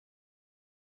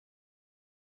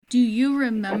Do you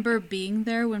remember being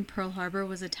there when Pearl Harbor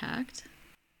was attacked?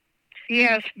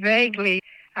 Yes, vaguely.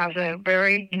 I was a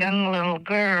very young little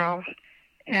girl,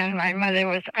 and my mother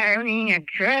was ironing a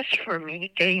dress for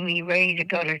me, getting me ready to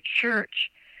go to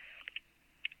church.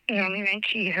 And then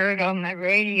she heard on the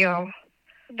radio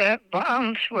that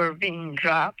bombs were being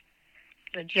dropped.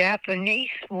 The Japanese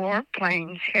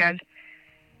warplanes had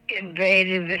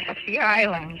invaded the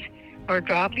islands, were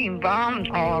dropping bombs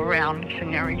all around us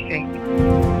and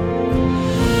everything.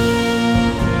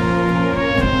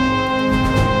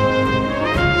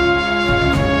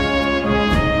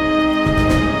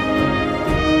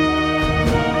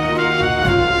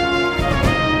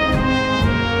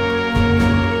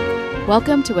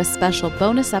 Welcome to a special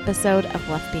bonus episode of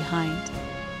Left Behind.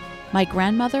 My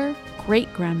grandmother,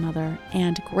 great-grandmother,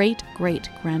 and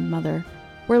great-great-grandmother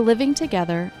were living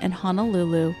together in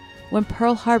Honolulu when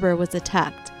Pearl Harbor was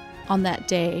attacked on that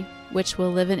day, which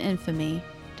will live in infamy,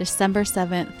 December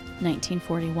 7th,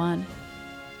 1941.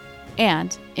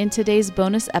 And in today's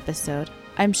bonus episode,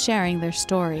 I'm sharing their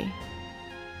story.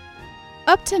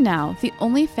 Up to now, the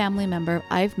only family member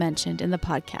I've mentioned in the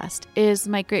podcast is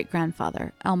my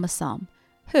great-grandfather, Al-Massam,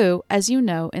 who, as you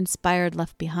know, inspired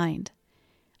Left Behind.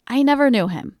 I never knew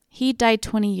him. He died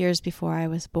 20 years before I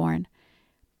was born.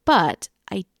 But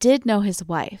I did know his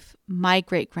wife, my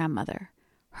great-grandmother.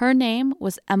 Her name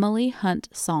was Emily Hunt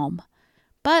Salm,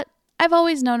 but I've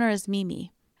always known her as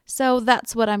Mimi. So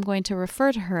that's what I'm going to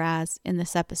refer to her as in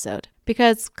this episode,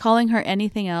 because calling her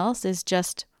anything else is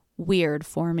just weird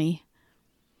for me.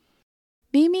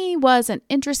 Mimi was an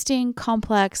interesting,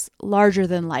 complex,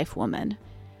 larger-than-life woman.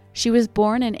 She was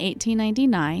born in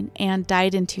 1899 and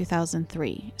died in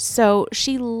 2003, so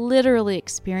she literally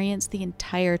experienced the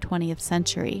entire 20th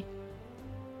century.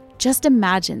 Just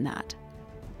imagine that.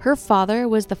 Her father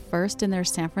was the first in their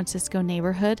San Francisco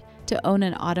neighborhood to own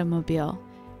an automobile.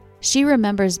 She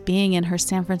remembers being in her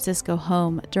San Francisco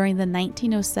home during the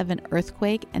 1907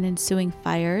 earthquake and ensuing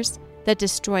fires that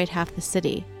destroyed half the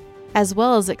city, as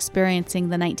well as experiencing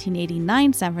the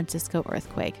 1989 San Francisco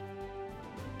earthquake.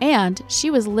 And she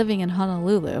was living in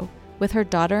Honolulu with her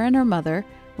daughter and her mother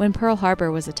when Pearl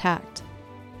Harbor was attacked.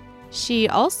 She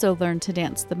also learned to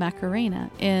dance the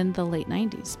Macarena in the late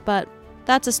 90s, but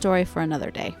that's a story for another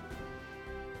day.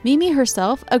 Mimi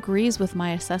herself agrees with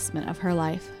my assessment of her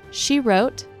life. She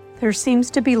wrote, "There seems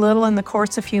to be little in the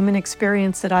course of human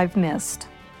experience that I've missed."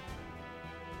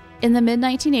 In the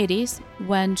mid-1980s,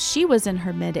 when she was in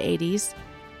her mid-80s,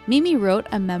 Mimi wrote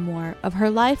a memoir of her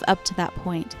life up to that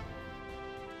point.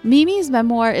 Mimi's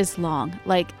memoir is long,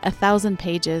 like 1,000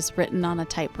 pages written on a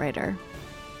typewriter.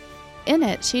 In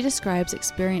it, she describes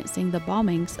experiencing the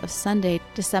bombings of Sunday,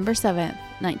 December 7th,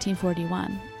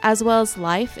 1941, as well as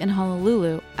life in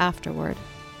Honolulu afterward.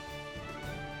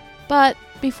 But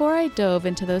before I dove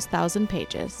into those 1,000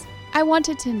 pages, I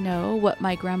wanted to know what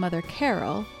my grandmother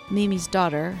Carol, Mimi's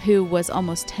daughter, who was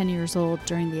almost 10 years old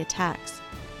during the attacks,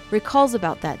 recalls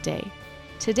about that day.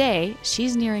 Today,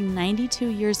 she's nearing 92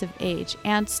 years of age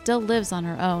and still lives on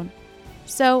her own.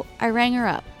 So I rang her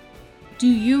up. Do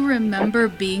you remember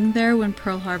being there when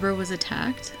Pearl Harbor was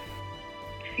attacked?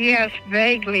 Yes,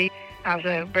 vaguely. I was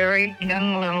a very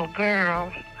young little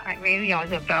girl. Maybe I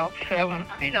was about 7,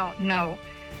 I don't know.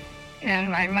 And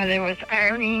my mother was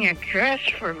ironing a dress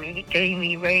for me, getting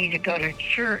me ready to go to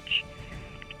church.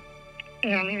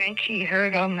 And then she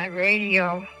heard on the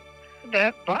radio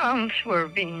that bombs were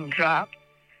being dropped.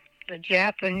 The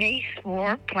Japanese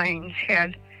warplanes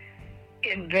had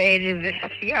invaded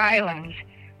the islands,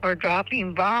 were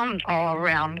dropping bombs all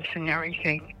around us and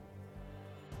everything.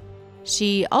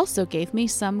 She also gave me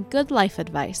some good life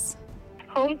advice.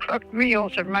 Home-cooked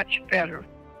meals are much better.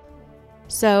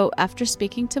 So after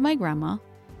speaking to my grandma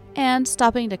and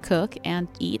stopping to cook and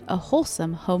eat a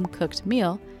wholesome home-cooked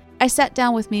meal, I sat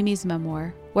down with Mimi's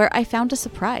memoir, where I found a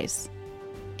surprise.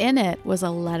 In it was a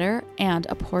letter and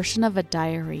a portion of a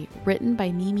diary written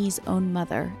by Mimi's own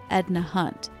mother, Edna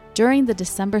Hunt, during the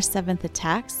December 7th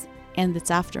attacks and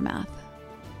its aftermath.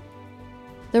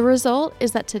 The result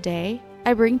is that today,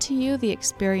 I bring to you the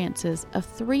experiences of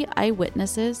 3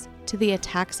 eyewitnesses to the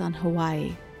attacks on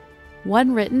Hawaii.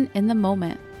 One written in the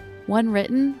moment, one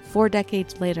written 4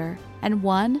 decades later, and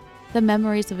one the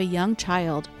memories of a young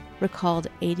child recalled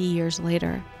 80 years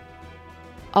later.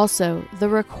 Also, the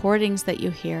recordings that you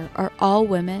hear are all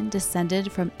women descended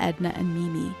from Edna and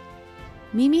Mimi.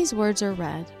 Mimi's words are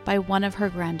read by one of her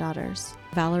granddaughters,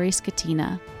 Valerie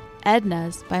Skatina,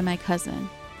 Edna's by my cousin,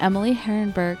 Emily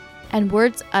Herrenberg, and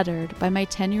words uttered by my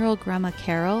 10-year-old grandma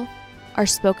Carol are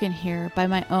spoken here by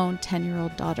my own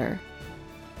 10-year-old daughter.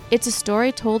 It's a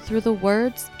story told through the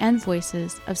words and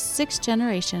voices of 6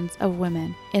 generations of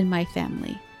women in my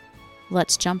family.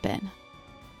 Let's jump in.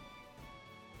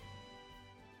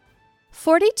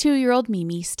 42-year-old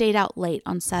Mimi stayed out late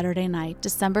on Saturday night,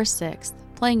 December 6th,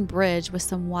 playing bridge with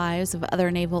some wives of other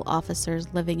naval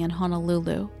officers living in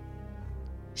Honolulu.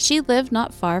 She lived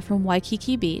not far from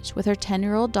Waikiki Beach with her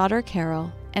 10-year-old daughter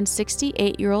Carol and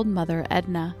 68-year-old mother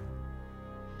Edna.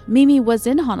 Mimi was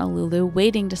in Honolulu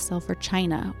waiting to sail for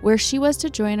China, where she was to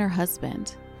join her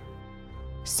husband.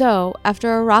 So,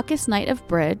 after a raucous night of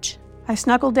bridge, I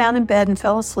snuggled down in bed and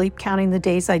fell asleep counting the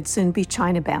days I'd soon be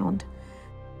China-bound.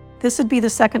 This would be the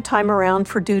second time around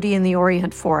for duty in the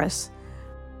Orient for us.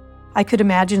 I could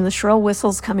imagine the shrill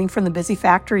whistles coming from the busy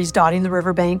factories dotting the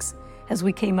riverbanks as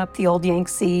we came up the old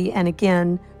Yangtze and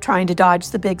again trying to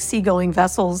dodge the big seagoing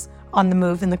vessels on the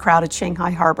move in the crowded Shanghai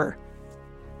harbor.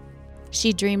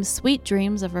 she dreamed sweet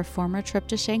dreams of her former trip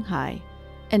to Shanghai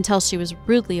until she was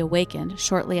rudely awakened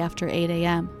shortly after 8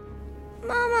 a.m.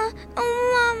 Mama,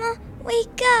 oh Mama,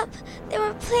 wake up! There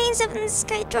were planes up in the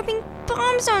sky dropping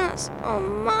bombs on us! Oh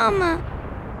Mama!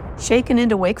 Shaken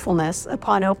into wakefulness,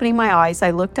 upon opening my eyes,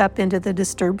 I looked up into the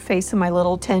disturbed face of my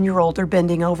little 10-year-older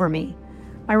bending over me.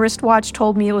 My wristwatch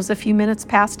told me it was a few minutes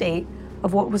past 8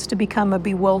 of what was to become a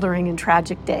bewildering and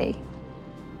tragic day.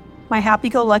 My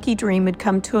happy-go-lucky dream had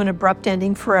come to an abrupt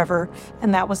ending forever,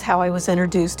 and that was how I was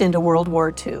introduced into World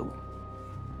War II.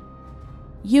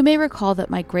 You may recall that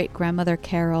my great-grandmother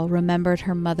Carol remembered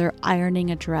her mother ironing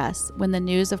a dress when the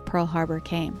news of Pearl Harbor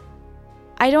came.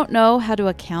 I don't know how to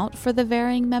account for the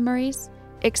varying memories,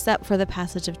 except for the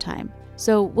passage of time,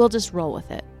 so we'll just roll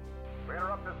with it.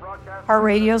 Our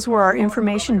radios were our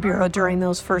information bureau during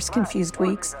those first confused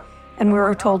weeks, and we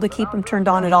were told to keep them turned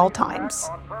on at all times.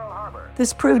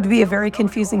 This proved to be a very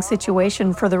confusing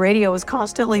situation, for the radio was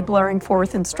constantly blaring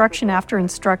forth instruction after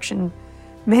instruction,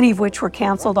 many of which were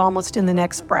canceled almost in the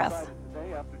next breath.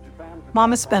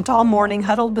 Mama spent all morning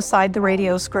huddled beside the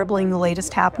radio scribbling the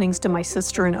latest happenings to my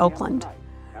sister in Oakland.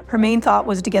 Her main thought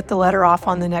was to get the letter off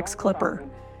on the next clipper.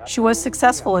 She was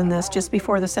successful in this just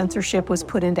before the censorship was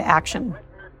put into action.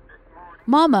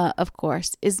 Mama, of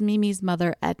course, is Mimi's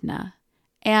mother, Edna.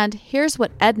 And here's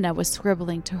what Edna was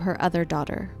scribbling to her other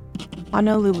daughter.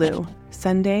 Honolulu,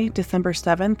 Sunday, December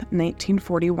 7th,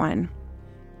 1941.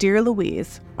 Dear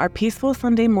Louise, our peaceful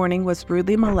Sunday morning was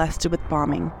rudely molested with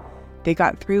bombing. They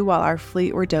got through while our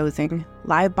fleet were dozing.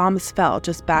 Live bombs fell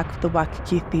just back of the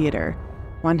Waikiki Theater.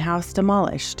 One house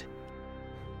demolished.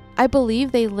 I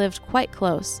believe they lived quite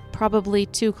close, probably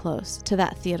too close, to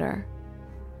that theater.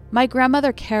 My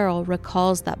grandmother Carol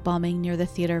recalls that bombing near the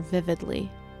theater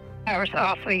vividly. I was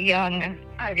awfully young, and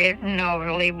I didn't know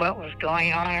really what was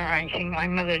going on or anything. My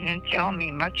mother didn't tell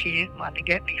me much. She didn't want to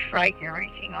get me frightened or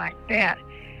anything like that.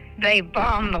 They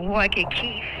bombed the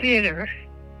Waikiki Theater,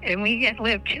 and we didn't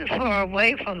live too far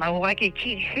away from the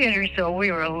Waikiki Theater, so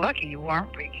we were lucky,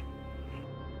 weren't we?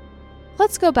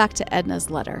 Let's go back to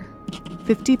Edna's letter.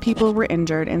 50 people were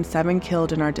injured and 7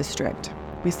 killed in our district.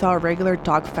 We saw a regular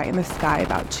dogfight in the sky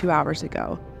about 2 hours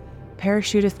ago.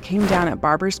 Parachutists came down at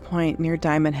Barber's Point near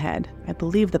Diamond Head. I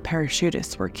believe the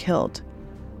parachutists were killed.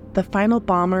 The final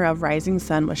bomber of Rising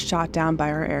Sun was shot down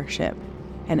by our airship.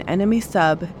 An enemy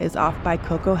sub is off by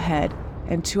Cocoa Head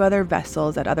and 2 other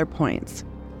vessels at other points.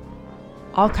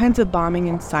 All kinds of bombing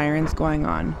and sirens going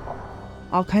on.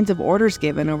 All kinds of orders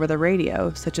given over the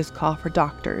radio, such as call for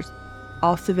doctors.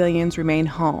 All civilians remain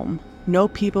home. No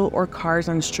people or cars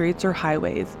on streets or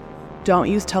highways. Don't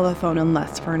use telephone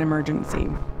unless for an emergency.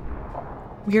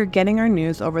 We are getting our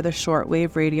news over the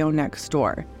shortwave radio next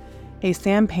door. A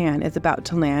sampan is about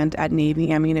to land at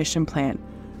Navy ammunition plant,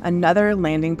 another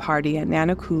landing party at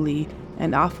Nanakuli,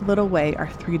 and off a little way are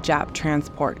 3 Jap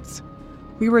transports.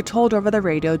 We were told over the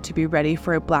radio to be ready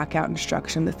for a blackout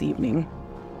instruction this evening.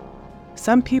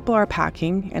 Some people are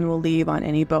packing and will leave on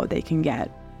any boat they can get.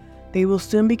 They will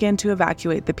soon begin to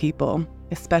evacuate the people,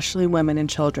 especially women and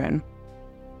children.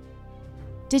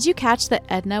 Did you catch that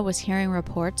Edna was hearing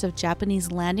reports of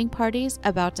Japanese landing parties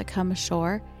about to come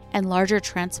ashore and larger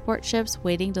transport ships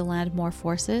waiting to land more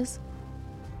forces?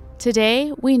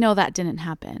 Today, we know that didn't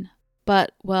happen.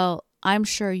 But, well, I'm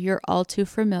sure you're all too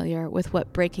familiar with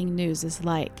what breaking news is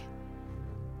like.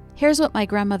 Here's what my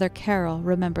grandmother Carol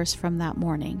remembers from that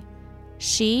morning.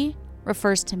 She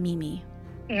refers to Mimi.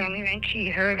 And she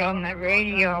heard on the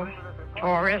radio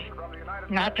for us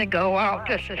not to go out,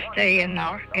 just to stay in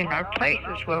our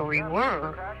places where we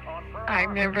were. I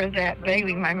remember that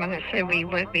baby, my mother said we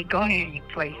wouldn't be going any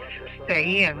place to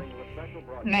stay in.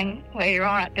 And then later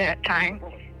on at that time,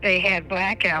 they had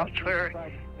blackouts where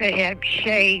they had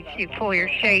shades. You pull your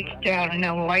shades down and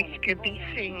no lights could be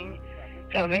seen.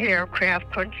 so the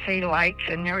aircraft couldn't see lights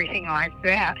and everything like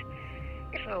that.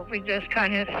 So we just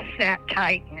kind of sat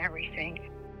tight and everything.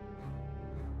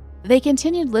 They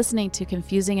continued listening to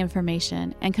confusing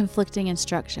information and conflicting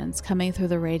instructions coming through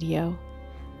the radio.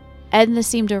 Edna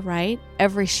seemed to write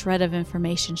every shred of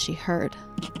information she heard.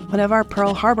 One of our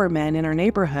Pearl Harbor men in our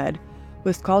neighborhood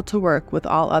was called to work with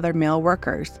all other male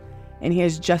workers, and he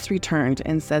has just returned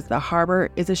and says the harbor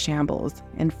is a shambles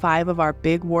and 5 of our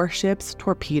big warships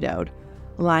torpedoed,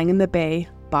 lying in the bay,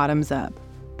 bottoms up.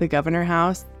 The Governor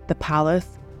House, the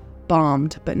Palace,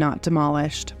 bombed but not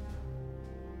demolished.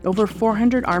 Over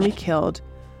 400 Army killed,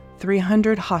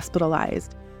 300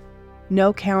 hospitalized.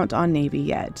 No count on Navy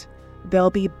yet.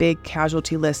 There'll be big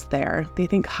casualty lists there, they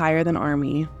think higher than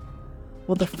Army.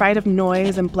 Well, the fright of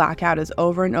noise and blackout is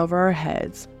over and over our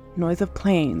heads. Noise of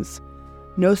planes.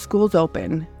 No schools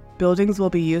open. Buildings will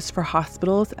be used for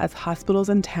hospitals as hospitals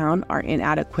in town are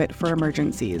inadequate for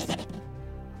emergencies.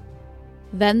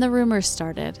 Then the rumors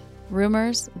started.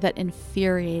 Rumors that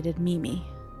infuriated Mimi.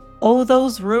 Oh,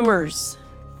 those rumors.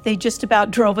 They just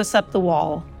about drove us up the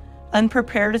wall.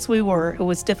 Unprepared as we were, it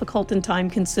was difficult and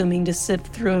time-consuming to sift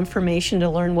through information to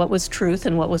learn what was truth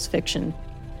and what was fiction.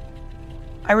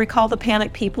 I recall the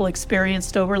panic people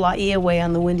experienced over Laie Way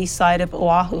on the windy side of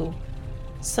Oahu.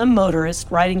 Some motorist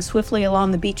riding swiftly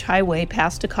along the beach highway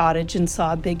passed a cottage and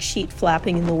saw a big sheet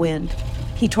flapping in the wind.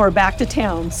 He tore back to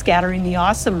town, scattering the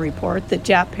awesome report that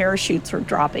Jap parachutes were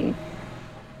dropping.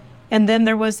 And then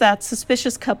there was that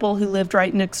suspicious couple who lived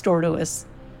right next door to us.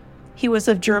 He was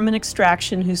of German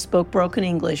extraction who spoke broken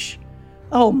English.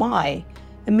 Oh my!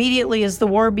 Immediately as the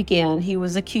war began, he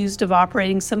was accused of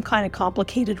operating some kind of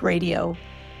complicated radio,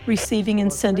 receiving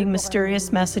and sending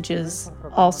mysterious messages,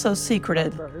 also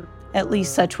secreted. At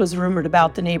least such was rumored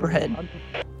about the neighborhood.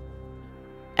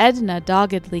 Edna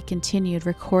doggedly continued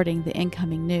recording the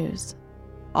incoming news.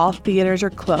 All theaters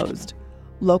are closed.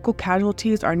 Local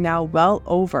casualties are now well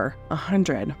over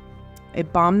 100. A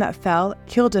bomb that fell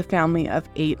killed a family of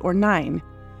 8 or 9.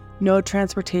 No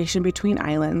transportation between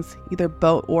islands, either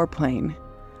boat or plane.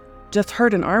 Just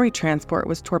heard an Army transport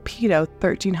was torpedoed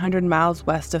 1,300 miles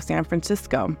west of San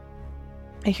Francisco.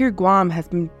 I hear Guam has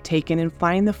been taken and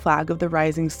flying the flag of the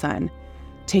rising sun,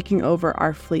 taking over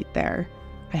our fleet there.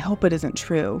 I hope it isn't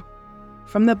true.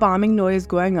 From the bombing noise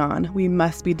going on, we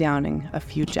must be downing a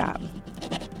few Jap.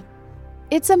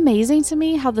 It's amazing to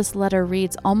me how this letter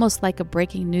reads almost like a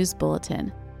breaking news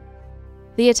bulletin.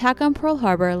 The attack on Pearl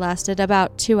Harbor lasted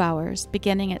about 2 hours,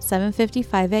 beginning at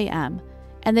 7:55 a.m.,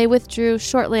 and they withdrew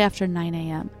shortly after 9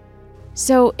 a.m.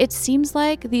 So it seems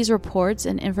like these reports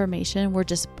and information were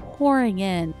just pouring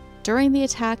in during the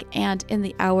attack and in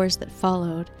the hours that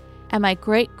followed, and my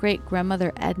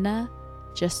great-great-grandmother Edna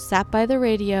just sat by the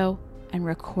radio and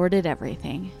recorded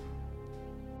everything.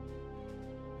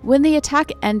 When the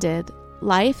attack ended,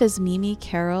 life as Mimi,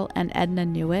 Carol, and Edna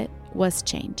knew it was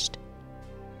changed.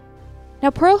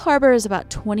 Now, Pearl Harbor is about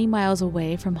 20 miles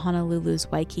away from Honolulu's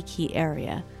Waikiki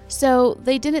area, so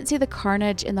they didn't see the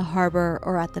carnage in the harbor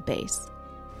or at the base.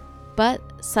 But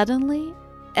suddenly,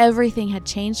 everything had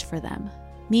changed for them.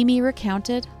 Mimi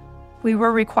recounted, We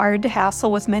were required to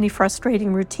hassle with many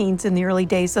frustrating routines in the early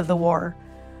days of the war.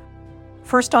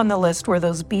 First on the list were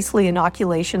those beastly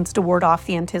inoculations to ward off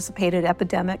the anticipated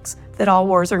epidemics that all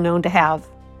wars are known to have.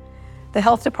 The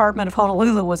health department of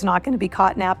Honolulu was not going to be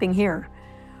caught napping here.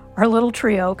 Our little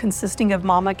trio, consisting of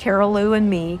Mama, Carol Lou, and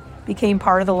me, became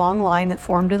part of the long line that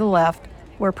formed to the left,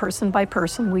 where person by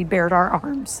person we bared our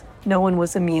arms. No one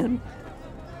was immune.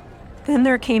 Then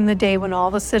there came the day when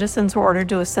all the citizens were ordered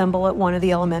to assemble at one of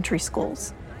the elementary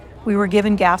schools. We were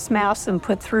given gas masks and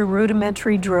put through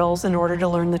rudimentary drills in order to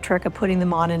learn the trick of putting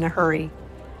them on in a hurry.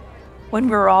 When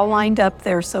we were all lined up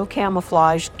there so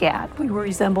camouflaged, gad, we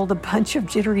resembled a bunch of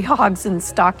jittery hogs in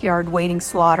stockyard waiting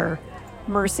slaughter.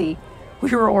 Mercy,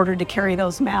 we were ordered to carry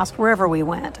those masks wherever we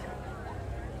went.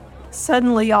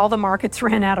 Suddenly, all the markets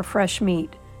ran out of fresh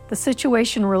meat. The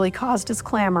situation really caused us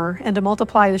clamor, and to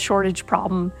multiply the shortage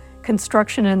problem,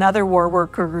 construction and other war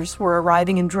workers were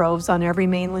arriving in droves on every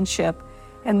mainland ship,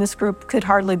 and this group could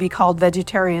hardly be called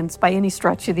vegetarians by any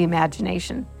stretch of the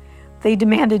imagination. They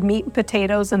demanded meat and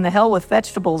potatoes and the hell with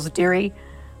vegetables, dearie.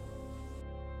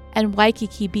 And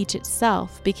Waikiki Beach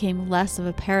itself became less of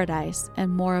a paradise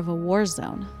and more of a war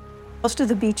zone. Most of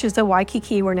the beaches at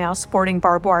Waikiki were now sporting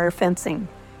barbed wire fencing,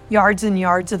 yards and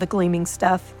yards of the gleaming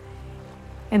stuff,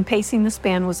 and pacing the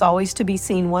span was always to be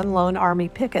seen one lone Army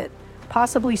picket,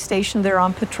 possibly stationed there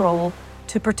on patrol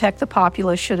to protect the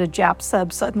populace should a Jap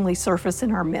sub suddenly surface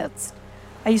in our midst.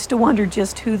 I used to wonder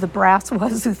just who the brass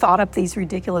was who thought up these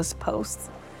ridiculous posts.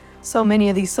 So many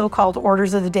of these so-called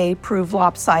orders of the day proved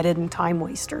lopsided and time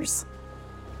wasters.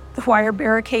 The wire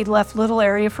barricade left little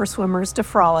area for swimmers to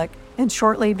frolic, and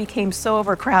shortly became so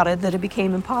overcrowded that it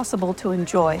became impossible to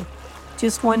enjoy.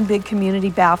 Just one big community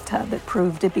bathtub it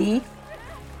proved to be.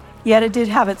 Yet it did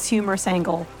have its humorous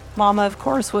angle. Mama, of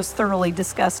course, was thoroughly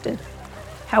disgusted.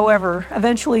 However,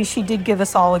 eventually she did give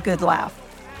us all a good laugh.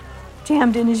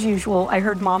 Jammed in as usual, I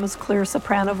heard Mama's clear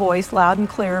soprano voice loud and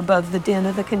clear above the din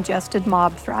of the congested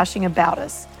mob thrashing about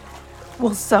us.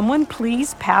 "Will someone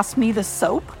please pass me the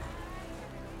soap?"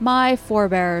 My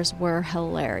forebears were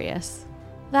hilarious.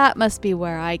 That must be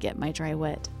where I get my dry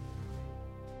wit.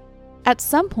 At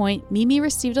some point, Mimi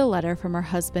received a letter from her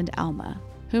husband Alma,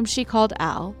 whom she called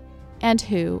Al, and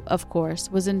who, of course,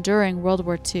 was enduring World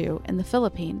War II in the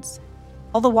Philippines.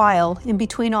 All the while, in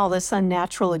between all this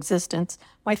unnatural existence,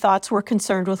 my thoughts were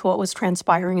concerned with what was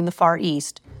transpiring in the Far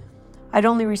East. I'd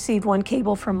only received one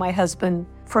cable from my husband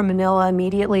from Manila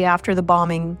immediately after the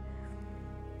bombing.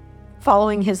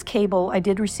 Following his cable, I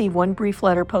did receive one brief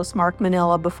letter postmarked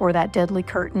Manila before that deadly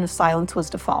curtain of silence was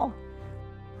to fall.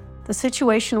 The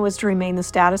situation was to remain the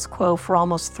status quo for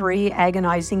almost 3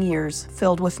 agonizing years,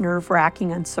 filled with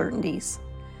nerve-wracking uncertainties.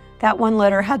 That one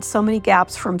letter had so many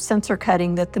gaps from censor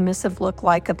cutting that the missive looked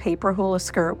like a paper hula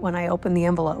skirt when I opened the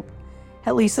envelope.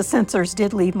 At least the censors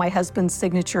did leave my husband's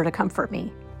signature to comfort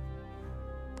me.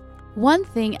 One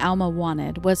thing Alma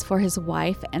wanted was for his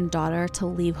wife and daughter to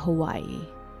leave Hawaii.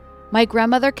 My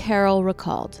grandmother Carol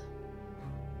recalled,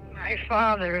 My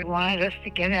father wanted us to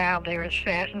get out there as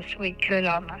fast as we could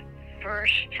on the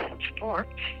first sport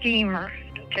steamer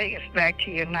to take us back to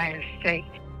the United States.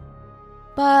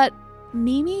 but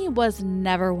Mimi was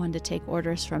never one to take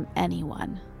orders from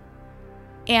anyone.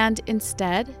 And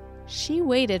instead, she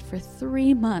waited for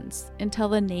 3 months until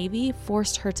the Navy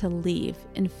forced her to leave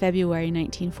in February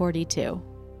 1942.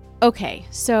 Okay,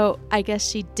 so I guess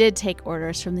she did take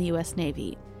orders from the U.S.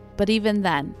 Navy, but even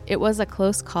then, it was a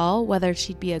close call whether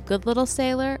she'd be a good little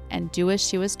sailor and do as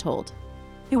she was told.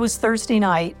 It was Thursday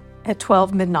night at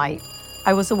 12 midnight.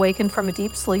 I was awakened from a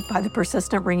deep sleep by the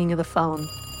persistent ringing of the phone.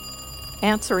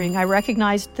 Answering, I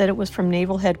recognized that it was from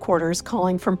Naval Headquarters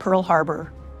calling from Pearl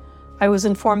Harbor. I was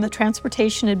informed that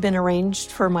transportation had been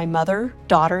arranged for my mother,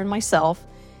 daughter, and myself,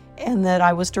 and that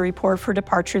I was to report for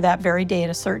departure that very day at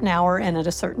a certain hour and at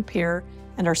a certain pier,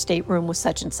 and our stateroom was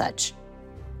such and such.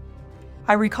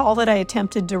 I recall that I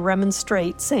attempted to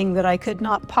remonstrate, saying that I could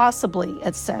not possibly,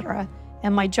 etc.,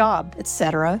 and my job,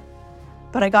 etc.,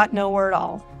 but I got nowhere at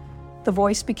all. The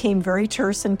voice became very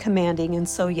terse and commanding, and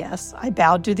so yes, I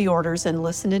bowed to the orders and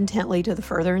listened intently to the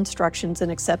further instructions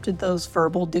and accepted those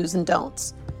verbal do's and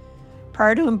don'ts.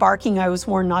 Prior to embarking, I was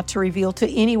warned not to reveal to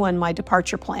anyone my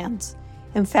departure plans.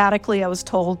 Emphatically, I was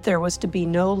told there was to be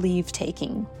no leave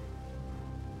taking.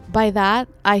 By that,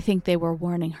 I think they were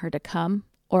warning her to come,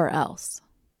 or else.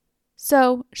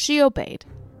 So she obeyed.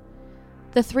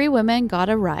 The 3 women got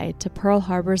a ride to Pearl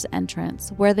Harbor's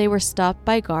entrance, where they were stopped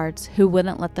by guards who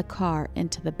wouldn't let the car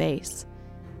into the base.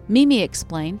 Mimi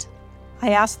explained,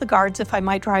 I asked the guards if I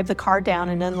might drive the car down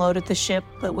and unload at the ship,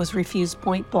 but was refused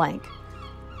point blank.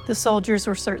 The soldiers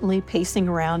were certainly pacing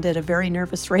around at a very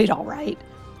nervous rate, all right.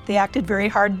 They acted very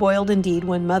hard-boiled indeed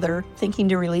when Mother, thinking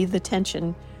to relieve the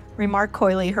tension, remarked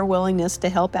coyly her willingness to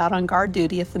help out on guard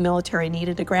duty if the military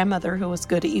needed a grandmother who was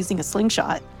good at using a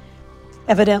slingshot.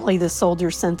 Evidently, the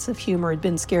soldiers' sense of humor had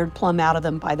been scared plumb out of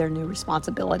them by their new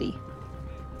responsibility.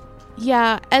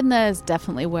 Yeah, Edna is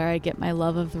definitely where I get my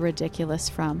love of the ridiculous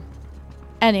from.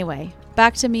 Anyway,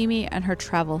 back to Mimi and her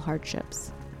travel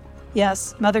hardships.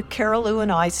 Yes, Mother Carol Lou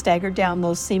and I staggered down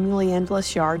those seemingly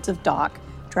endless yards of dock,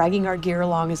 dragging our gear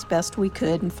along as best we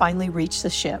could, and finally reached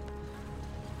the ship.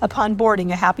 Upon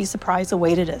boarding, a happy surprise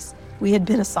awaited us. We had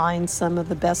been assigned some of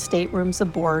the best staterooms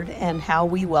aboard, and how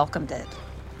we welcomed it.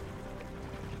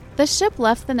 The ship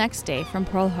left the next day from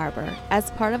Pearl Harbor as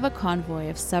part of a convoy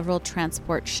of several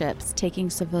transport ships taking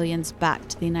civilians back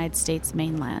to the United States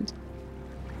mainland.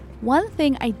 One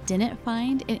thing I didn't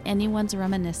find in anyone's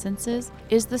reminiscences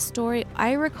is the story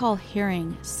I recall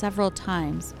hearing several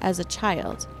times as a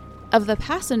child of the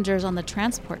passengers on the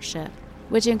transport ship,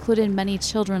 which included many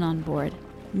children on board,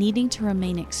 needing to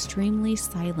remain extremely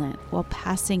silent while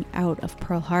passing out of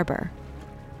Pearl Harbor,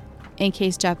 in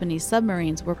case Japanese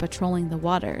submarines were patrolling the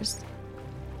waters.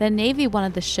 The Navy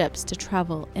wanted the ships to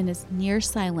travel in as near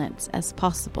silence as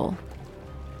possible.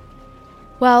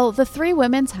 Well, the 3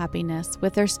 women's happiness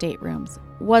with their staterooms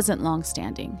wasn't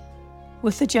long-standing.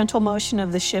 With the gentle motion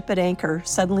of the ship at anchor,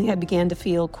 suddenly I began to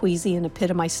feel queasy in the pit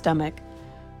of my stomach.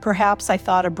 Perhaps I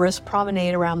thought a brisk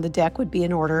promenade around the deck would be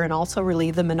in order and also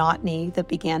relieve the monotony that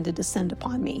began to descend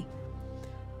upon me.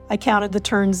 I counted the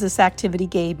turns this activity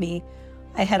gave me.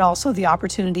 I had also the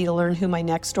opportunity to learn who my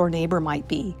next-door neighbor might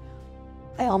be.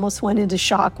 I almost went into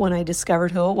shock when I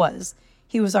discovered who it was.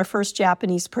 He was our first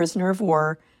Japanese prisoner of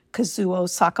war, Kazuo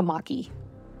Sakamaki.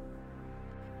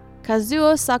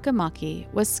 Kazuo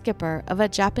Sakamaki was skipper of a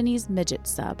Japanese midget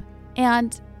sub,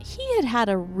 and he had had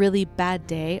a really bad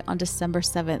day on December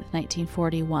 7th,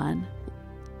 1941.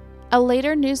 A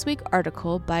later Newsweek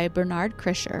article by Bernard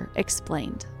Krischer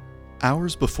explained,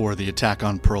 "Hours before the attack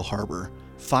on Pearl Harbor,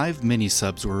 5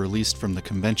 mini-subs were released from the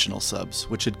conventional subs,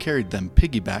 which had carried them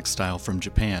piggyback style from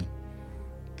Japan.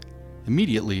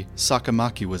 Immediately,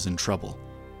 Sakamaki was in trouble.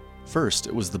 First,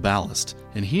 it was the ballast,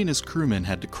 and he and his crewmen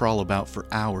had to crawl about for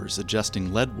hours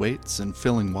adjusting lead weights and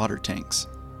filling water tanks.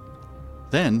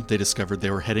 Then, they discovered they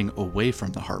were heading away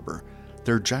from the harbor.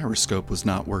 Their gyroscope was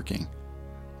not working.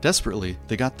 Desperately,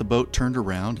 they got the boat turned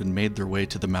around and made their way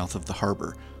to the mouth of the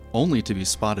harbor, only to be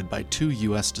spotted by 2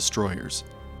 U.S. destroyers.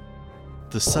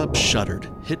 The sub shuddered,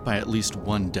 hit by at least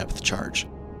one depth charge.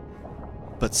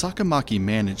 But Sakamaki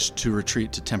managed to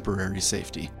retreat to temporary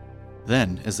safety.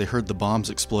 Then, as they heard the bombs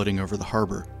exploding over the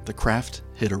harbor, the craft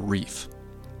hit a reef.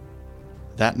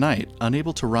 That night,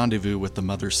 unable to rendezvous with the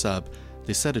mother sub,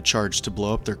 they set a charge to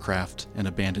blow up their craft and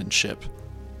abandon ship.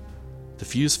 The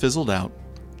fuse fizzled out,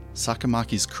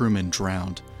 Sakamaki's crewmen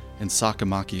drowned, and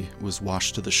Sakamaki was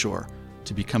washed to the shore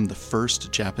to become the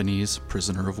first Japanese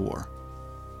prisoner of war."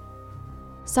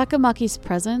 Sakamaki's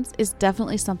presence is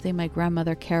definitely something my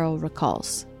grandmother Carol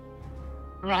recalls.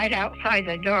 Right outside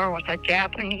the door was a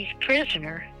Japanese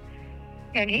prisoner,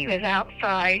 and he was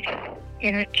outside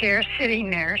in a chair sitting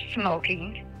there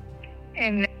smoking,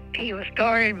 and he was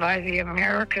guarded by the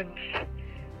Americans,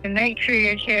 and they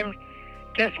treated him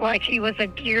just like he was a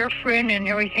dear friend and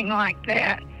everything like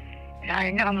that. And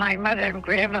I know my mother and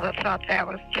grandmother thought that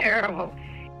was terrible.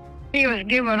 He was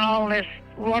given all this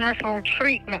wonderful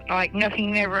treatment like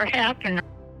nothing ever happened.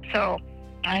 So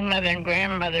my mother and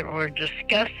grandmother were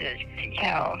disgusted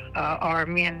how our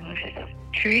men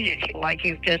treated him like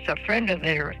he was just a friend of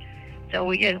theirs. So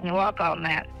we didn't walk on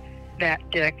that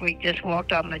deck. We just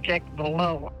walked on the deck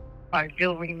below. I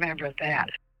do remember that.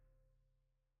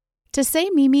 To say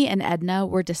Mimi and Edna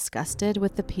were disgusted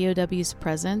with the POW's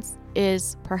presence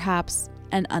is perhaps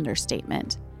an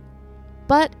understatement.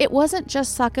 But it wasn't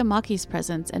just Sakamaki's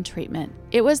presence and treatment.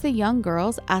 It was the young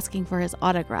girls asking for his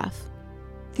autograph.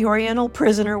 The Oriental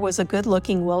prisoner was a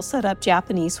good-looking, well-set-up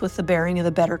Japanese with the bearing of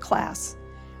the better class.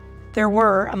 There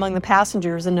were, among the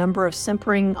passengers, a number of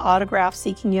simpering,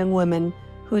 autograph-seeking young women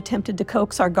who attempted to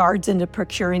coax our guards into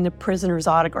procuring the prisoner's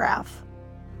autograph.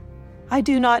 I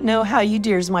do not know how you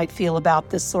dears might feel about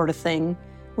this sort of thing.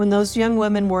 When those young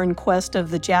women were in quest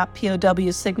of the Jap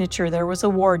POW signature, there was a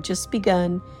war just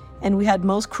begun, and we had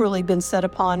most cruelly been set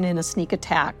upon in a sneak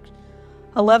attack.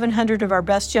 1,100 of our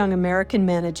best young American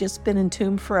men had just been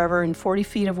entombed forever in 40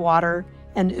 feet of water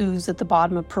and ooze at the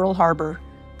bottom of Pearl Harbor,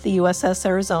 the USS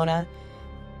Arizona.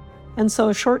 And so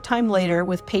a short time later,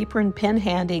 with paper and pen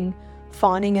handing,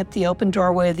 fawning at the open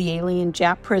doorway of the alien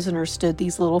Jap prisoner stood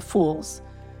these little fools.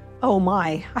 Oh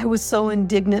my, I was so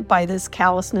indignant by this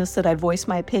callousness that I voiced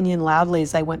my opinion loudly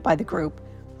as I went by the group.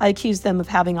 I accused them of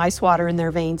having ice water in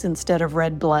their veins instead of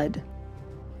red blood.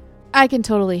 I can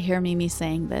totally hear Mimi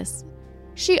saying this.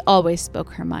 She always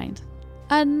spoke her mind.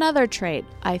 Another trait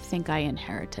I think I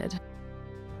inherited.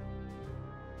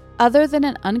 Other than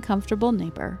an uncomfortable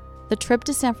neighbor, the trip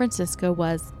to San Francisco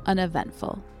was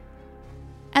uneventful.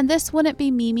 And this wouldn't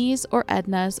be Mimi's or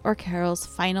Edna's or Carol's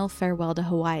final farewell to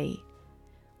Hawaii.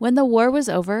 When the war was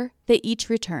over, they each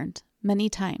returned, many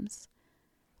times.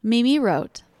 Mimi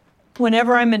wrote,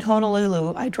 "Whenever I'm in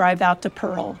Honolulu, I drive out to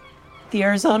Pearl. The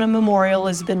Arizona Memorial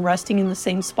has been resting in the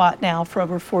same spot now for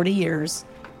over 40 years,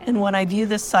 and when I view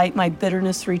this site, my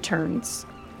bitterness returns.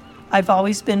 I've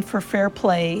always been for fair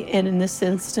play, and in this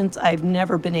instance, I've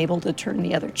never been able to turn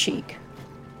the other cheek."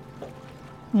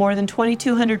 More than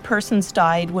 2,200 persons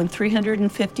died when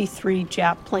 353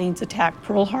 Jap planes attacked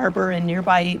Pearl Harbor and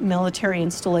nearby military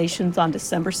installations on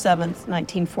December 7,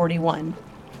 1941.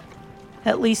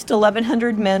 At least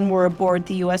 1,100 men were aboard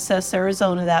the USS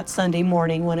Arizona that Sunday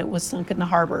morning when it was sunk in the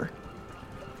harbor.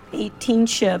 18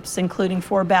 ships, including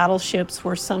 4 battleships,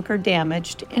 were sunk or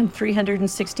damaged, and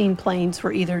 316 planes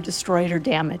were either destroyed or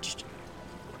damaged.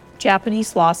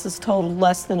 Japanese losses totaled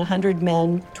less than 100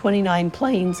 men, 29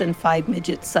 planes, and 5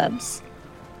 midget subs.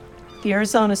 The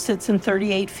Arizona sits in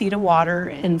 38 feet of water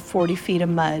and 40 feet of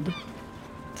mud.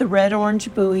 The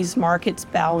red-orange buoys mark its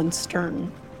bow and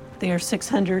stern. They are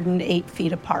 608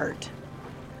 feet apart.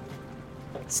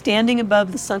 Standing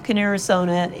above the sunken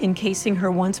Arizona, encasing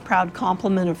her once proud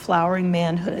complement of flowering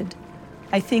manhood,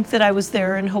 I think that I was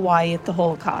there in Hawaii at the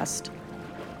Holocaust.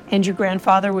 And your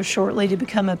grandfather was shortly to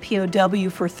become a POW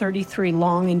for 33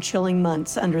 long and chilling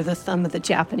months under the thumb of the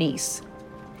Japanese.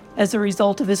 As a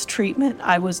result of his treatment,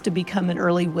 I was to become an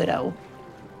early widow.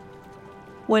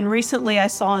 When recently I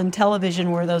saw on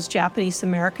television where those Japanese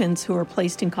Americans who were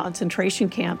placed in concentration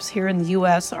camps here in the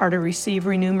U.S. are to receive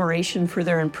remuneration for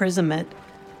their imprisonment,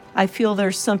 I feel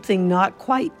there's something not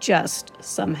quite just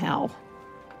somehow.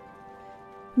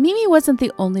 Mimi wasn't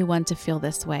the only one to feel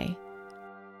this way.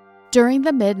 During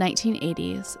the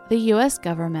mid-1980s, the U.S.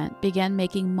 government began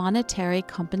making monetary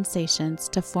compensations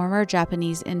to former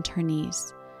Japanese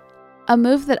internees, a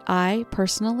move that I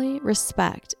personally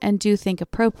respect and do think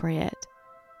appropriate.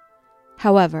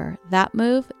 However, that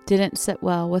move didn't sit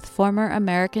well with former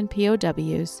American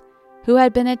POWs who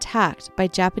had been attacked by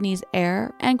Japanese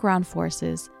air and ground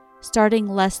forces starting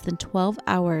less than 12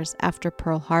 hours after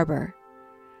Pearl Harbor.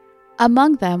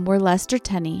 Among them were Lester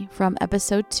Tenney from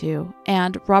Episode 2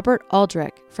 and Robert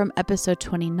Aldrich from Episode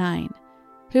 29,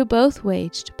 who both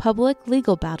waged public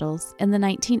legal battles in the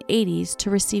 1980s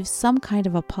to receive some kind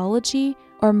of apology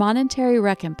or monetary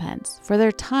recompense for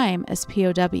their time as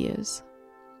POWs.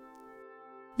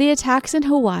 The attacks in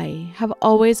Hawaii have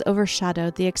always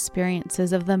overshadowed the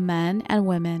experiences of the men and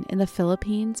women in the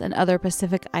Philippines and other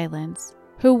Pacific islands,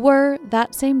 who were,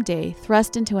 that same day,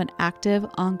 thrust into an active,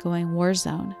 ongoing war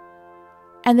zone.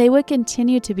 And they would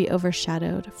continue to be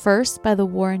overshadowed, first by the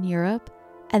war in Europe,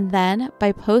 and then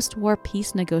by post-war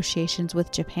peace negotiations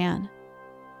with Japan.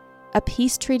 A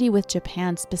peace treaty with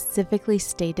Japan specifically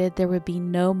stated there would be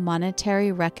no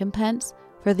monetary recompense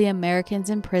for the Americans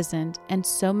imprisoned and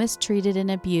so mistreated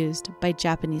and abused by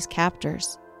Japanese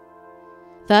captors.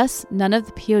 Thus, none of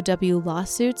the POW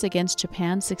lawsuits against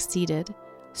Japan succeeded,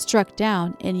 struck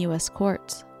down in U.S.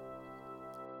 courts.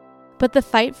 But the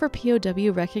fight for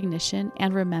POW recognition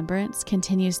and remembrance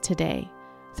continues today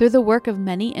through the work of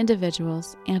many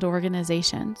individuals and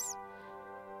organizations.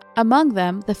 Among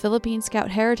them, the Philippine Scout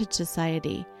Heritage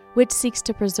Society, which seeks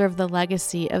to preserve the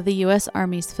legacy of the U.S.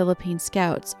 Army's Philippine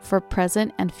Scouts for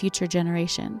present and future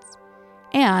generations,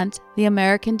 and the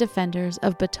American Defenders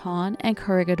of Bataan and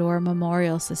Corregidor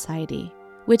Memorial Society,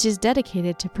 which is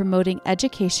dedicated to promoting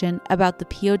education about the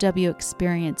POW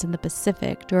experience in the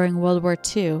Pacific during World War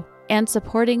II and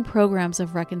supporting programs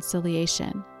of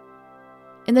reconciliation.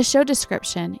 In the show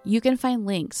description, you can find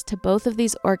links to both of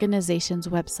these organizations'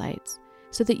 websites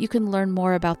so that you can learn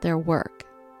more about their work.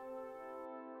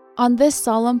 On this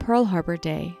solemn Pearl Harbor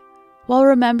Day, while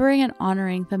remembering and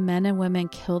honoring the men and women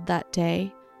killed that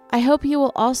day, I hope you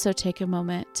will also take a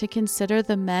moment to consider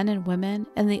the men and women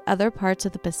in the other parts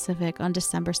of the Pacific on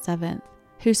December 7th,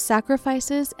 whose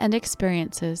sacrifices and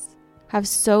experiences have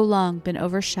so long been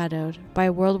overshadowed by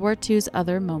World War II's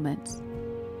other moments.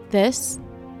 This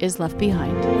is Left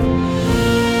Behind.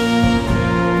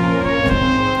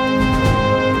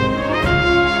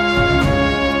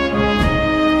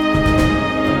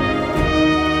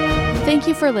 Thank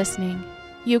you for listening.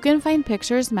 You can find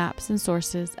pictures, maps, and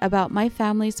sources about my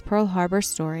family's Pearl Harbor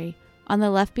story on the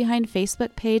Left Behind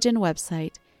Facebook page and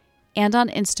website, and on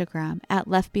Instagram at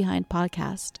Left Behind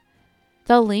Podcast.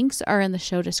 The links are in the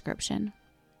show description.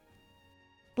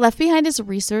 Left Behind is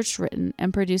researched, written,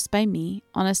 and produced by me,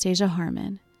 Anastasia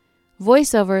Harmon.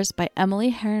 Voiceovers by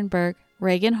Emily Herrenberg,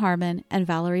 Reagan Harmon, and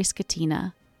Valerie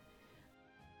Scatina.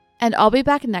 And I'll be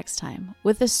back next time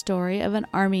with the story of an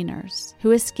Army nurse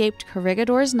who escaped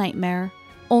Corregidor's nightmare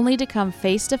only to come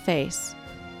face to face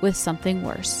with something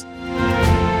worse.